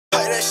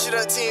that shit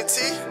up, TNT.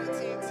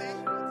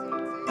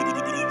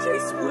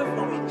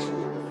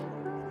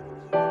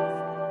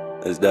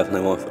 There's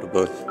definitely one for the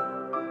books.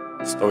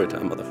 Story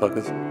time,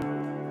 motherfuckers.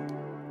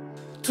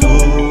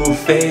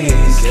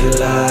 Faced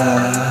Killah.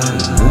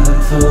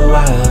 Known for a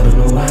while, don't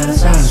know why the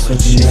time's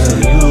switching up.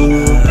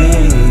 You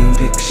been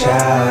big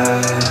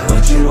shot.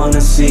 What you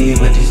wanna see,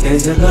 but these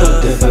days it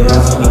look different.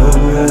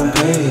 You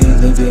pay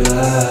the bill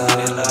out.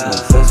 The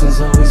first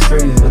one's always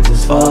free, but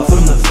this far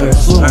from the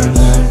first one.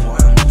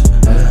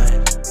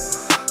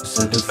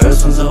 Said the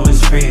first one's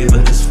always free,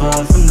 but it's far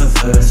from the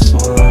first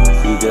one.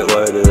 You get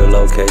word of the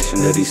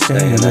location that he's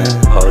staying at.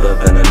 Hold up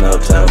in a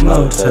no-tell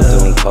motel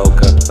doing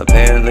poker.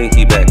 Apparently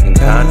he back in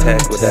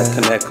contact with that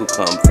connect who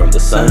come from the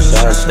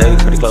Sunshine State,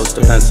 pretty close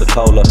to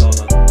Pensacola.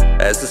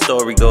 As the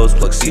story goes,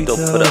 Pluxito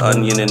put an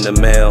onion in the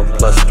mail,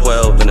 plus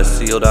 12 in a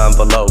sealed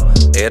envelope.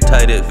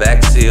 Airtight it,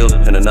 vac sealed,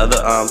 in another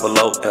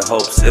envelope, in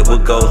hopes it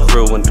would go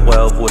through and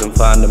 12 wouldn't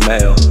find the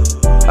mail.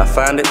 I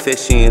find it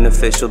fishy, an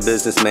official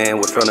businessman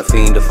would front a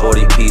fiend a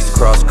 40-piece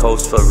cross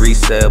coast for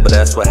resale, but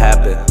that's what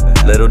happened.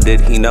 Little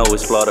did he know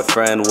his flawed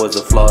friend was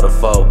a flawed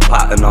foe,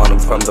 plotting on him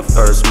from the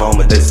first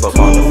moment they spoke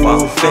on the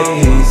phone.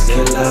 Faced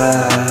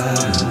Killah.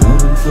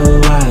 Known for a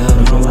while,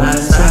 don't know why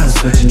the time's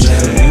switching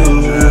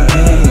up.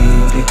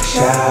 Big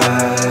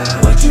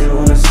shot. What you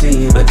wanna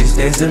see, but these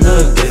days it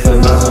look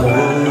different.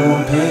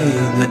 Won't pay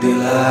the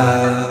deal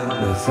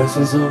out. The first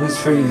one's always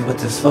free, but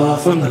this far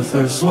from the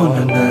first one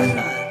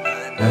tonight.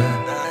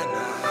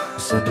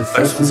 Said the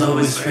first one's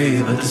always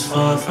free, but it's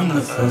far from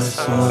the first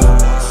one.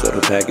 So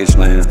the package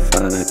land,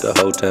 fine at the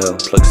hotel.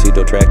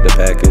 Pluxito tracked the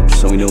package,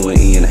 so we knew when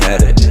Ian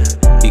had it.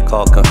 He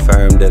called,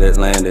 confirmed that it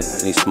landed,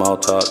 and he small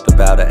talked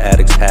about an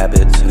addict's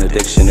habits and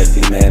addiction if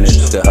he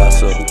managed to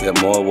hustle. Get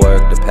more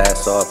work to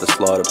pass off the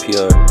slaughter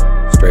pure.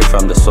 Straight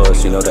from the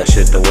source, you know that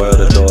shit the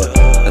world adore.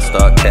 And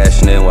start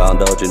cashing in while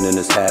indulging in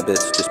his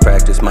habits. Just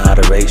practice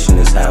moderation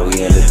is how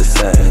he ended the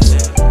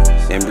sentence.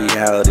 In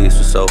reality, this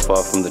was so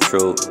far from the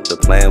truth. The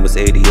plan was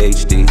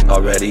ADHD,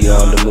 already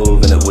on the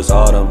move, and it was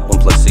autumn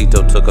when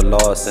Pluxito took a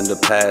loss in the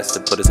past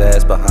to put his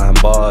ass behind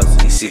bars.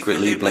 He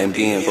secretly blamed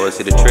Ian for it.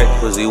 See, the trick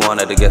was he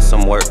wanted to get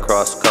some work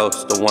cross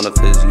coast to one of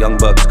his young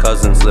bucks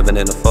cousins living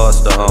in a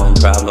foster home.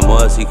 Problem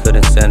was he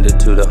couldn't send it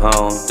to the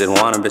home. Didn't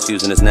want him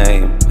misusing his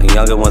name. And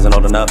younger wasn't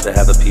old enough to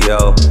have a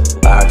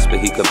PO box, but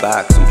he could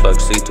box. And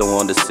Pluxito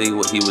wanted to see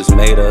what he was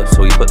made of,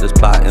 so he put this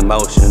plot in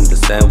motion to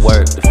send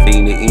work to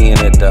feed Ian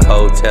at the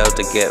hotel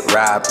to get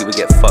robbed. He would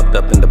get fucked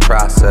up in the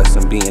process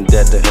and being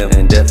dead to him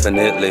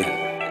indefinitely.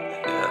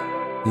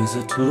 He's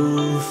a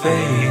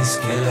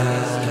two-faced killer.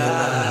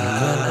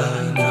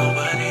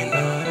 Nobody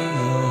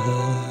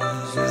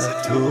knows. He's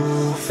a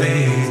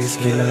two-faced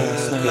killer.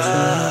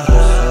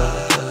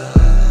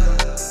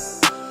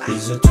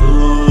 He's a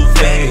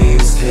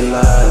two-faced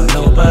killer.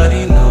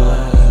 Nobody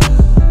knows.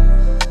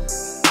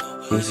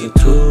 He's a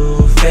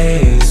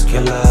two-faced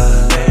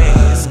killer.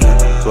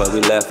 That's where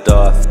we left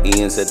off.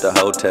 Ian's at the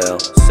hotel,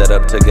 set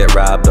up to get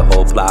robbed. The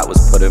whole plot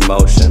was put in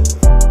motion.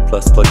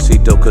 Plus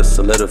Pluxito could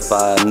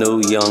solidify a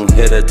new young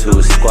hitter to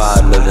his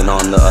squad living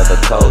on the other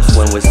coast.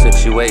 When was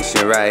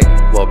situation right?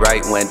 Well,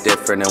 right went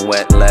different and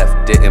went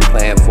left. Didn't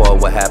plan for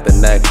what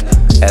happened next.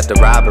 At the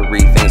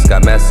robbery, things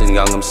got messy.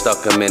 Young'em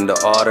stuck him in the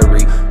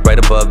artery, right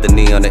above the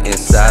knee on the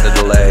inside of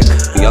the leg.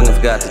 Young'em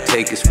forgot to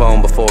take his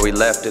phone before he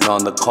left, and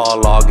on the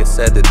call log it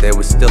said that there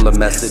was still a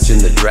message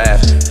in the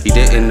draft. He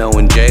didn't know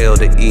in jail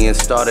that Ian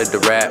started to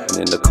rap,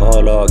 and in the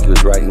call log he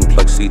was writing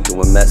Pluxito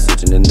a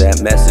message, and in that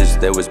message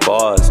there was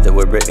bars that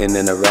were written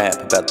in a rap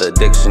about the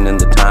addiction and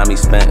the time he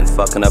spent and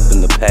fucking up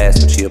in the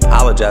past. But she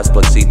apologized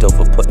Pluxito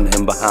for putting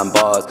him behind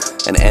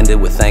bars, and ended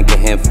with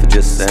thanking him for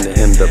just sending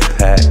him the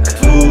pack.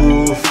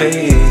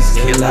 Faced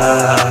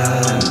Killah.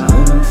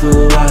 Known for a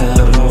while,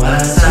 don't know why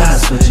the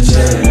time's switching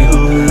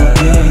up.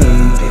 You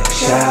big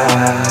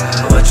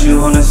shot. What you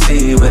wanna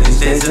see, but these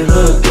days it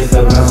look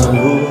different.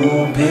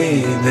 Who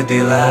paid the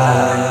deal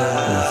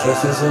out? The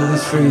first is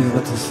always free,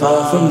 but it's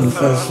far from the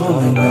first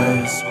one.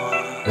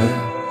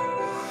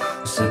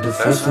 Said the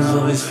first one's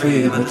always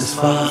free, but it's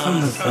far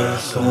from the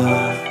first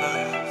one.